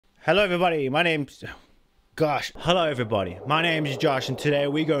Hello everybody, my name's... Hello everybody, my name is Josh and today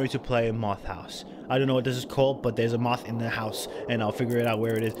we're going to play Moth House. I don't know what this is called, but there's a moth in the house and I'll figure it out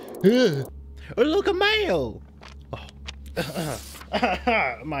where it is. Oh, look, a mail! Oh.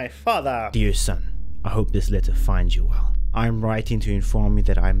 My father. Dear son, I hope this letter finds you well. I'm writing to inform you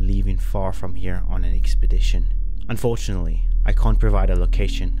that I'm leaving far from here on an expedition. Unfortunately, I can't provide a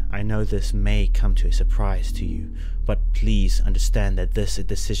location. I know this may come to a surprise to you, but please understand that this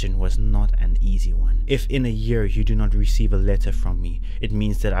decision was not an easy one. If in a year you do not receive a letter from me, it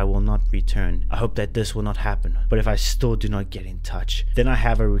means that I will not return. I hope that this will not happen, but if I still do not get in touch, then I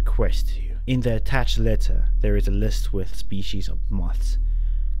have a request to you. In the attached letter, there is a list with species of moths.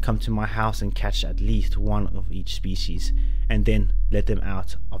 Come to my house and catch at least one of each species, and then let them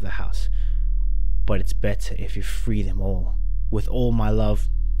out of the house. But it's better if you free them all. With all my love,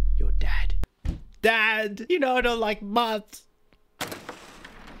 your dad. Dad! You know I don't like moths!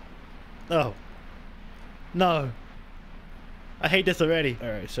 Oh. No. I hate this already.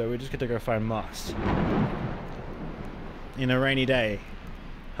 Alright, so we're just gonna go find moths. In a rainy day.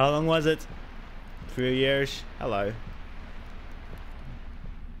 How long was it? 3 years? Hello.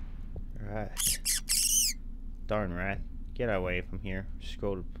 Alright. Darn rat. Get away from here.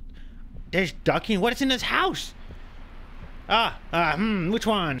 Scroll. There's ducking. What is in this house? Which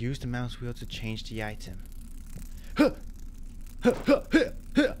one? Use the mouse wheel to change the item.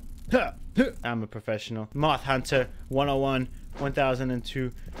 I'm a professional. Moth Hunter 101,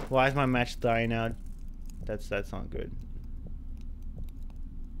 1002. Why is my match dying out? That's not good.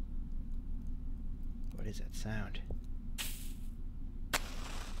 What is that sound?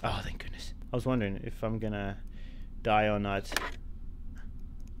 Oh, thank goodness. I was wondering if I'm gonna die or not.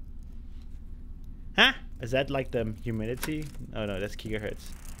 Huh? Is that like the humidity? Oh no, that's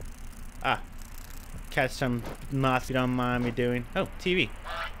gigahertz. Ah. Catch some moths you don't mind me doing. Oh, TV.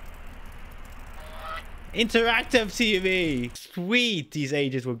 Interactive TV! Sweet! These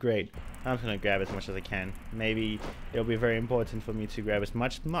ages were great. I'm just gonna grab as much as I can. Maybe it'll be very important for me to grab as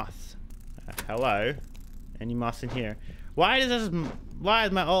much moths. Hello? Any moths in here? Why does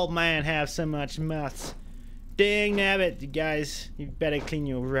my old man have so much moths? Dang nabbit, you guys. You better clean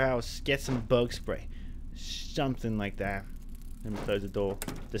your house. Get some bug spray. Something like that. Let me close the door.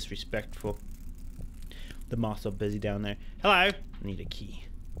 Disrespectful. The moths are busy down there. Hello? I need a key.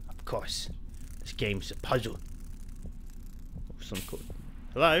 Of course. This game's a puzzle. Oh, some cool.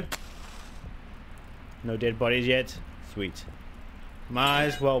 Hello? No dead bodies yet? Sweet. Might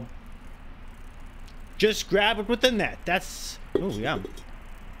as well just grab it with the net. That's... Oh, yum.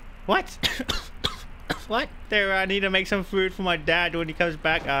 What? What? There, I need to make some food for my dad when he comes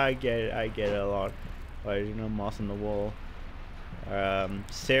back. I get it a lot. Why is there no moss on the wall?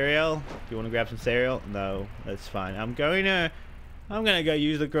 Cereal? Do you want to grab some cereal? No, that's fine. I'm gonna go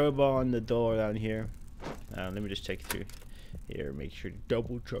use the crowbar on the door down here. Let me just check through here. Make sure to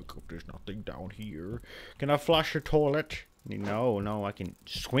double check if there's nothing down here. Can I flush the toilet? No, I can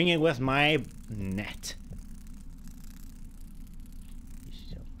swing it with my net.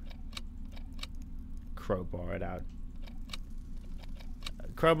 Crowbar it out.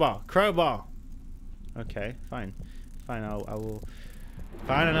 Crowbar. Okay, fine. I will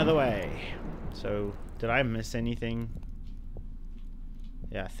find another way. So, did I miss anything?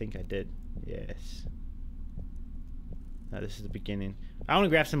 Yeah, I think I did. Yes. Now this is the beginning. I want to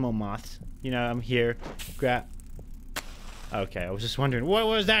grab some more moths. You know, I'm here. Grab. Okay, I was just wondering, what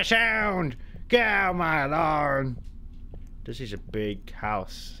was that sound? Get out my lawn. This is a big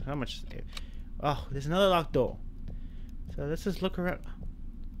house. How much? Oh, there's another locked door. So let's just look around.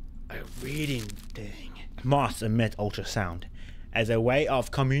 A reading thing. Moths emit ultrasound as a way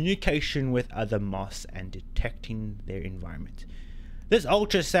of communication with other moths and detecting their environment. This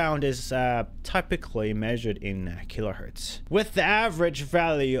ultrasound is typically measured in kilohertz. With the average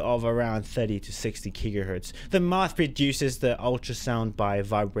value of around 30 to 60 gigahertz, the moth produces the ultrasound by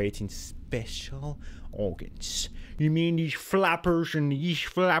vibrating special organs. You mean these flappers and these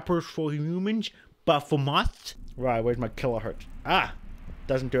flappers for humans, but for moths? Right, where's my kilohertz? Ah,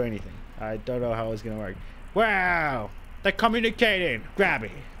 doesn't do anything. I don't know how it's gonna work. Wow, they're communicating. Grabby.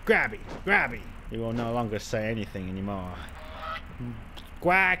 You will no longer say anything anymore.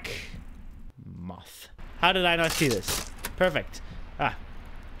 Quack. Moth. How did I not see this? Perfect. Ah.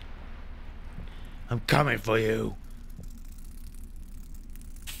 I'm coming for you.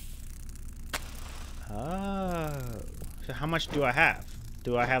 Oh. So how much do I have?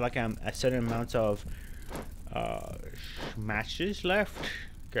 Do I have like a certain amount of matches left?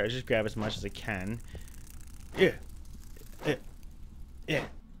 Okay, I'll just grab as much as I can. Yeah.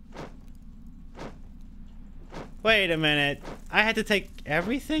 Wait a minute. I had to take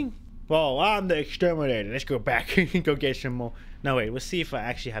everything? Well, I'm the exterminator. Let's go back and go get some more. No, wait. We'll see if I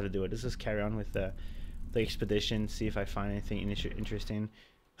actually have to do it. Let's just carry on with the expedition. See if I find anything interesting.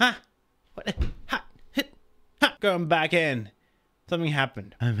 Huh? What? Ha! Hit! Ha! Going back in. Something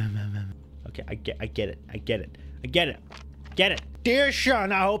happened. Okay, I get it. I get it. I get it. Get it. Dear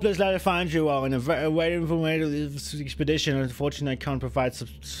Sean, I hope this letter finds you well. And waiting for this expedition, unfortunately, I can't provide.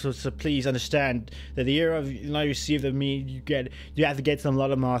 So please understand that the year of you received of me, you have to get some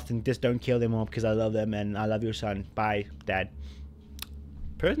lot of moths and just don't kill them all because I love them and I love your son. Bye, Dad.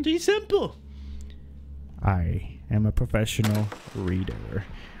 Pretty simple. I am a professional reader.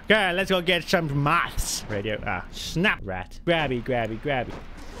 Okay, let's go get some moths. Radio. Snap, rat. Grabby, grabby, grabby.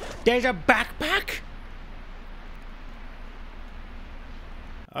 There's a backpack.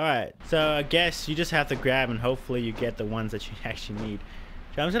 Alright, so I guess you just have to grab and hopefully you get the ones that you actually need.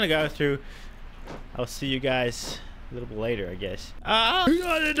 So I'm just gonna go through. I'll see you guys a little bit later, I guess.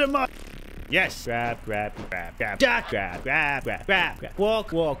 Yes! Grab, grab, grab, grab, grab, grab, grab, grab, grab, grab.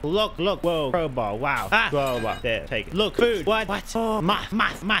 Walk, walk, look, look, whoa, crowbar, wow. Crowbar, there, take it. Look, food, what? Oh,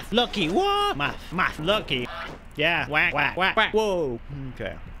 moth, lucky, what? Moth, lucky. Yeah, whack, whack, whack, whack, whoa.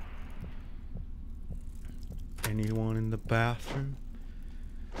 Okay. Anyone in the bathroom?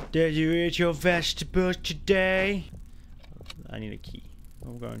 Did you eat your vegetables today? I need a key.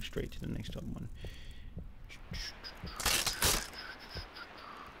 I'm going straight to the next one.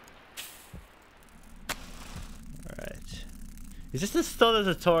 Alright. Is this still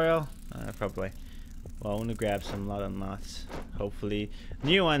the tutorial? Probably. Well, I want to grab some lot of moths. Hopefully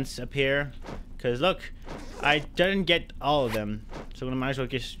new ones appear. Because look, I didn't get all of them. So I might as well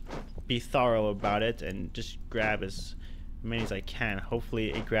just be thorough about it and just grab as many as I can. Hopefully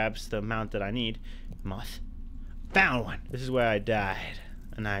it grabs the amount that I need. Moth. Found one. This is where I died.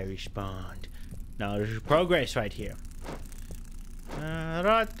 And I respawned. Now there's progress right here.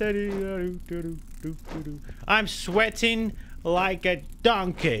 I'm sweating like a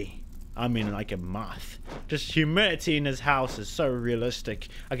donkey. I mean like a moth. Just humidity in this house is so realistic.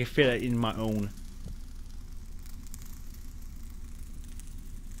 I can feel it in my own.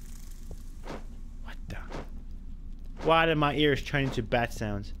 Why did my ears turn into bat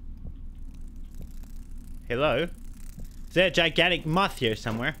sounds? Hello? Is there a gigantic moth here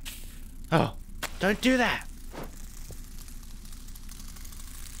somewhere? Oh, don't do that!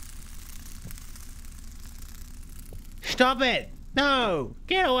 Stop it! No!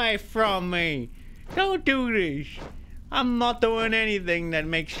 Get away from me! Don't do this! I'm not doing anything that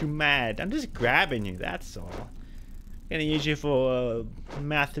makes you mad. I'm just grabbing you, that's all. I'm gonna use you for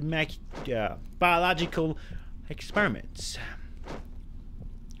biological experiments.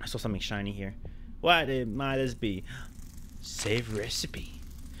 I saw something shiny here. What it might this be? Save recipe.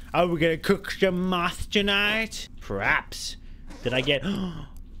 Are we gonna cook some moth tonight? Perhaps. Did I get? I'm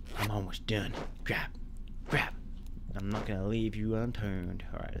almost done. Grab, grab. I'm not gonna leave you unturned.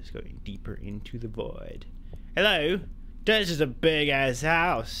 All right, let's go deeper into the void. Hello. This is a big ass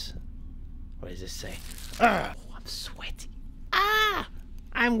house. What does this say? Oh, I'm sweaty. Ah!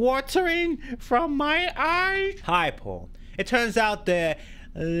 I'm watering from my eyes. Hi, Paul. It turns out the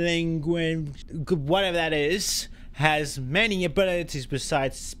whatever that is, has many abilities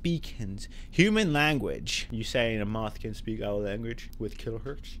besides speaking human language. You saying a moth can speak our language with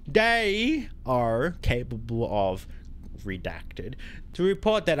kilohertz? They are capable of redacted. To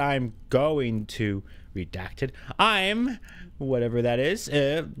report that I'm going to redacted, I'm, whatever that is,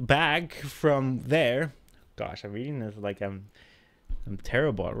 back from there. Gosh, I'm reading this like I'm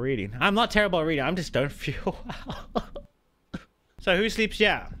terrible at reading. I'm not terrible at reading. I just don't feel well. So who sleeps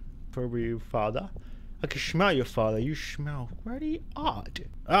here? Probably your father. I can smell your father. You smell pretty odd.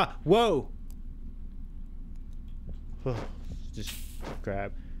 Ah, whoa. Just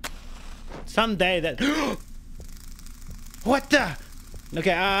grab. Someday that. What the?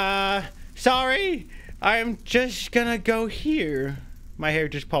 Okay. Sorry. I'm just gonna go here. My hair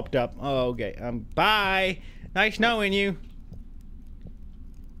just popped up. Oh, okay. Bye. Nice knowing you.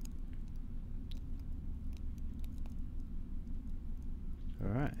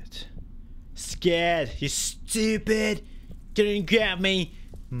 Alright. Scared. You stupid. Didn't grab me.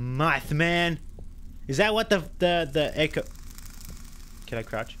 Mothman. Is that what the echo... Can I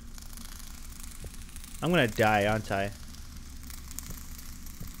crouch? I'm gonna die, aren't I?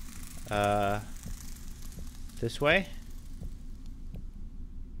 This way?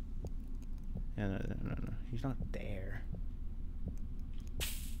 No. He's not there.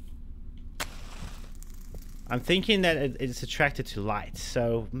 I'm thinking that it's attracted to light,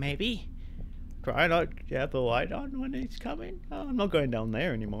 so maybe try not to have the light on when it's coming. Oh, I'm not going down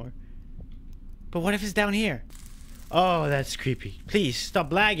there anymore. But what if it's down here? Oh, that's creepy. Please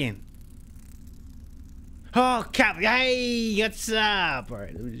stop lagging. Oh, Cap. Hey, what's up? All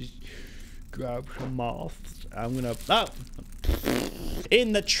right, let me just grab some moths. I'm gonna. Oh.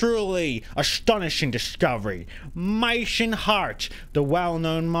 In the truly astonishing discovery, Mason Hart, the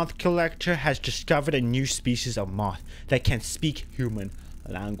well-known moth collector, has discovered a new species of moth that can speak human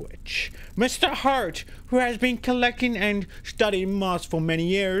language. Mr. Hart, who has been collecting and studying moths for many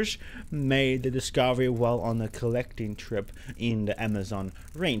years, made the discovery while on a collecting trip in the Amazon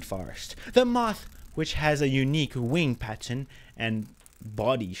rainforest. The moth, which has a unique wing pattern and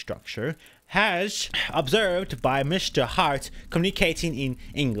body structure, has observed by Mr. Hart communicating in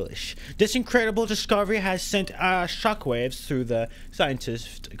English. This incredible discovery has sent shockwaves through the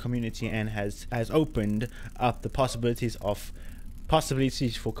scientist community and has opened up the possibilities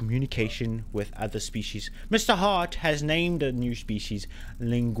for communication with other species. Mr. Hart has named the new species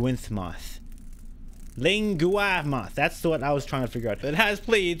Linguinthmoth. Linguinthmoth, that's what I was trying to figure out. It has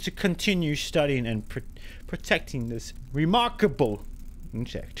pleaded to continue studying and protecting this remarkable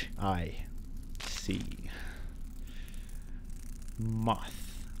insect. I see.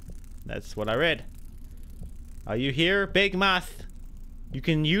 Moth. That's what I read. Are you here, big moth? You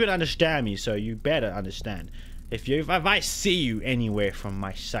can understand me, so you better understand. If I see you anywhere from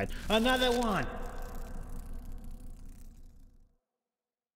my side. Another one!